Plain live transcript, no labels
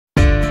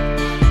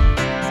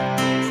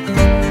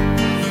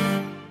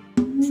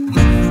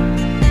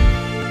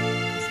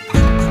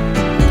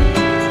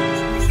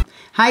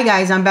Hi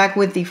guys, I'm back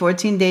with the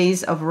 14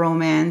 Days of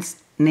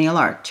Romance Nail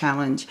Art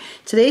Challenge.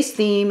 Today's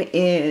theme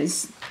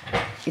is,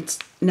 it's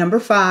number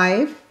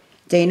 5,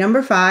 day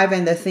number 5,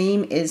 and the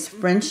theme is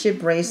Friendship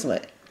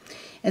Bracelet.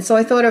 And so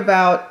I thought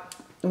about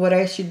what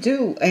I should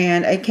do,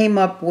 and I came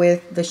up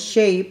with the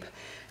shape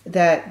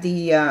that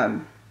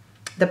the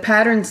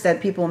patterns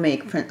that people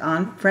make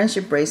on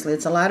friendship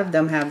bracelets. A lot of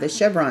them have the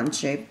chevron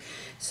shape.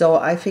 So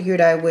I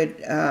figured I would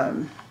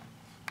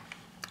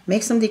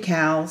make some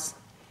decals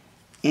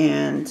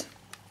and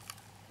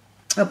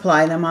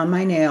apply them on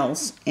my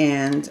nails.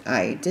 And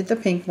I did the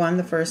pink one,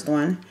 the first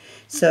one.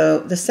 So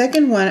the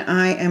second one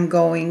I am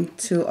going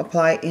to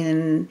apply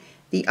in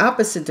the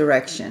opposite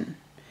direction.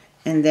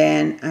 And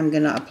then I'm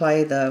going to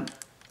apply the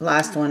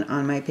last one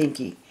on my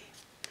pinky.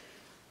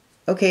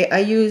 Okay, I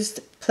used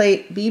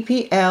plate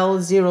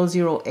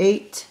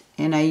BPL008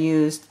 and I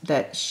used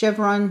that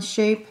chevron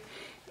shape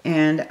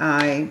and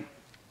I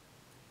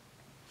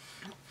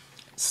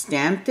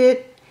stamped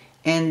it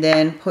and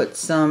then put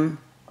some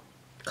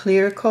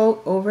clear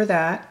coat over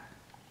that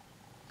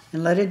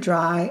and let it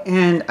dry,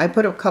 and I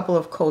put a couple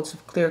of coats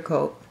of clear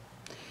coat.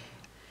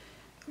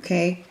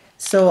 Okay,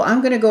 so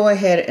I'm going to go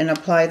ahead and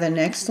apply the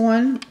next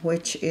one,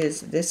 which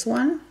is this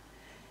one.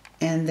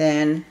 And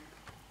then,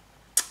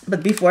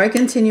 but before I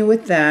continue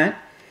with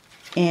that,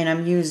 and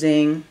I'm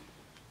using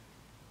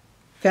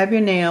Fab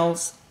Your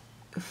Nails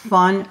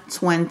Fun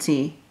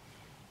 20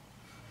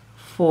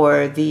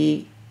 for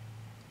the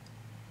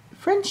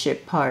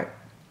friendship part.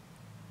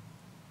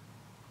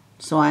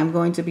 So I'm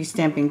going to be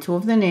stamping 2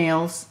 of the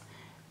nails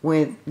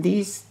with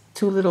these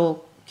 2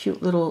 little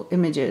cute little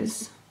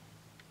images.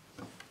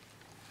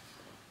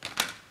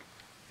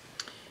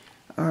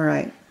 All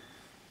right.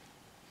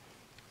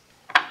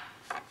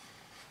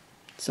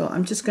 So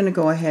I'm just going to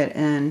go ahead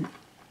and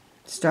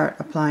start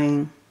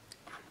applying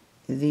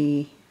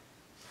the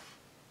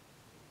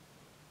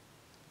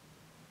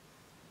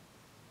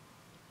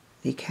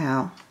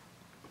decal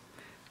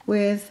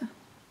with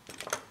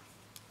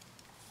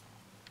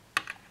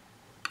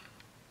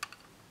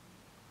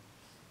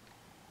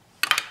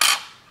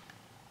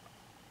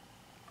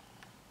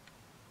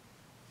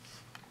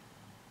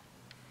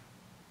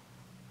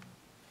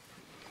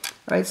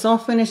Alright, so I'll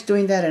finish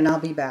doing that and I'll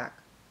be back.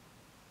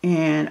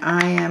 And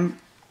I am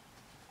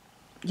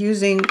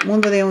using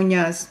Mundo de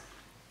Uñas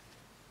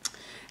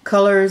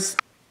colors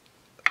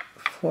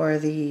for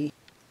the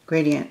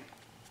gradient.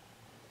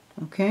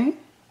 Okay,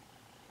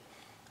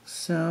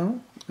 so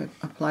I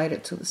applied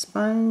it to the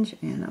sponge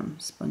and I'm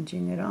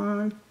sponging it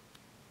on.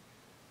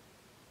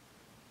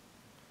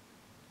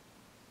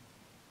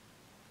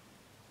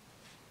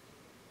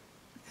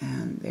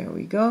 And there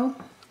we go.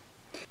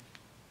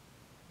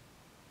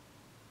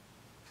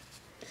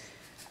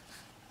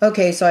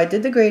 Okay, so I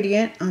did the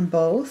gradient on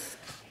both,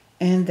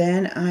 and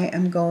then I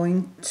am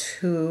going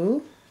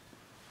to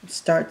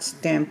start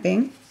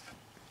stamping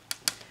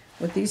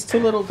with these 2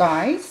 little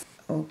guys.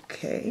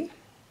 Okay,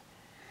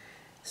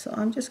 so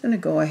I'm just going to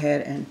go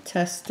ahead and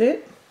test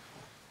it.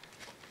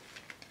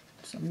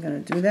 So I'm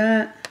going to do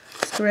that,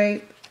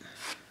 scrape.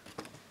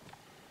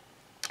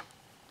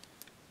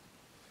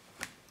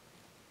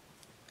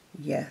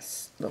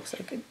 Yes, looks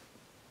like it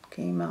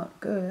came out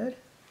good.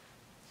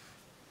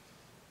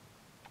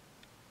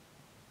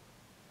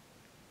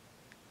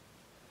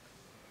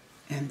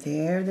 And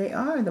there they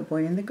are, the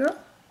boy and the girl.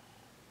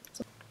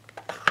 So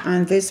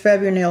on this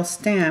Fab Your Nail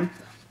stamp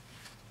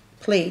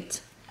plate,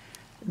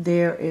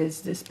 there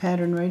is this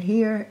pattern right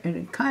here, and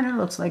it kind of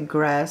looks like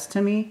grass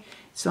to me.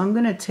 So I'm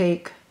going to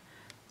take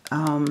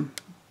some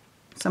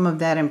of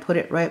that and put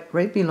it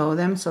right below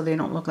them so they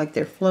don't look like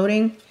they're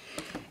floating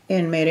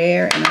in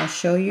midair, and I'll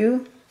show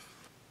you.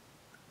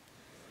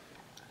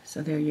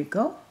 So there you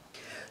go.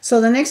 So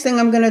the next thing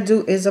I'm going to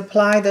do is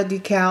apply the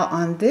decal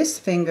on this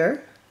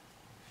finger.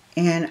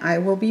 And I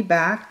will be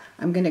back.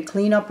 I'm going to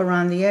clean up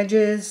around the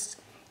edges,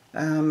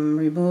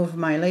 remove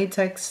my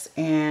latex,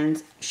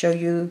 and show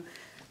you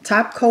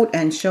top coat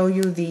and show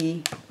you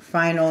the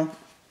final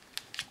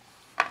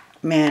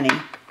mani.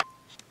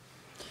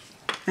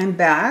 I'm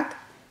back,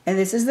 and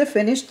this is the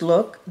finished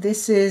look.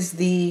 This is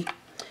the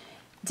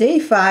day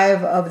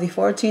 5 of the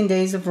 14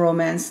 Days of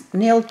Romance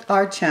Nail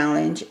Art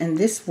Challenge, and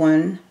this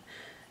one,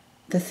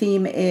 the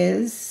theme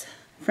is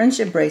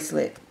Friendship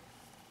Bracelet.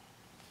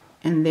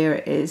 And there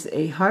is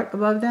a heart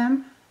above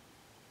them.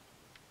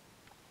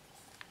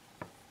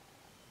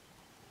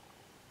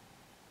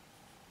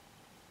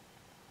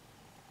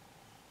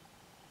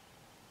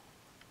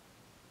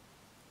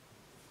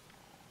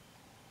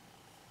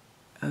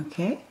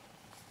 Okay.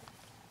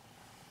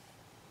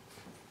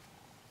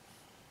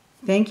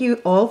 Thank you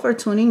all for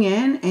tuning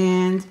in,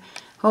 and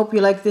hope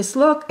you like this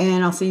look,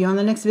 and I'll see you on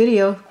the next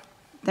video.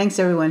 Thanks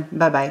everyone.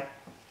 Bye-bye.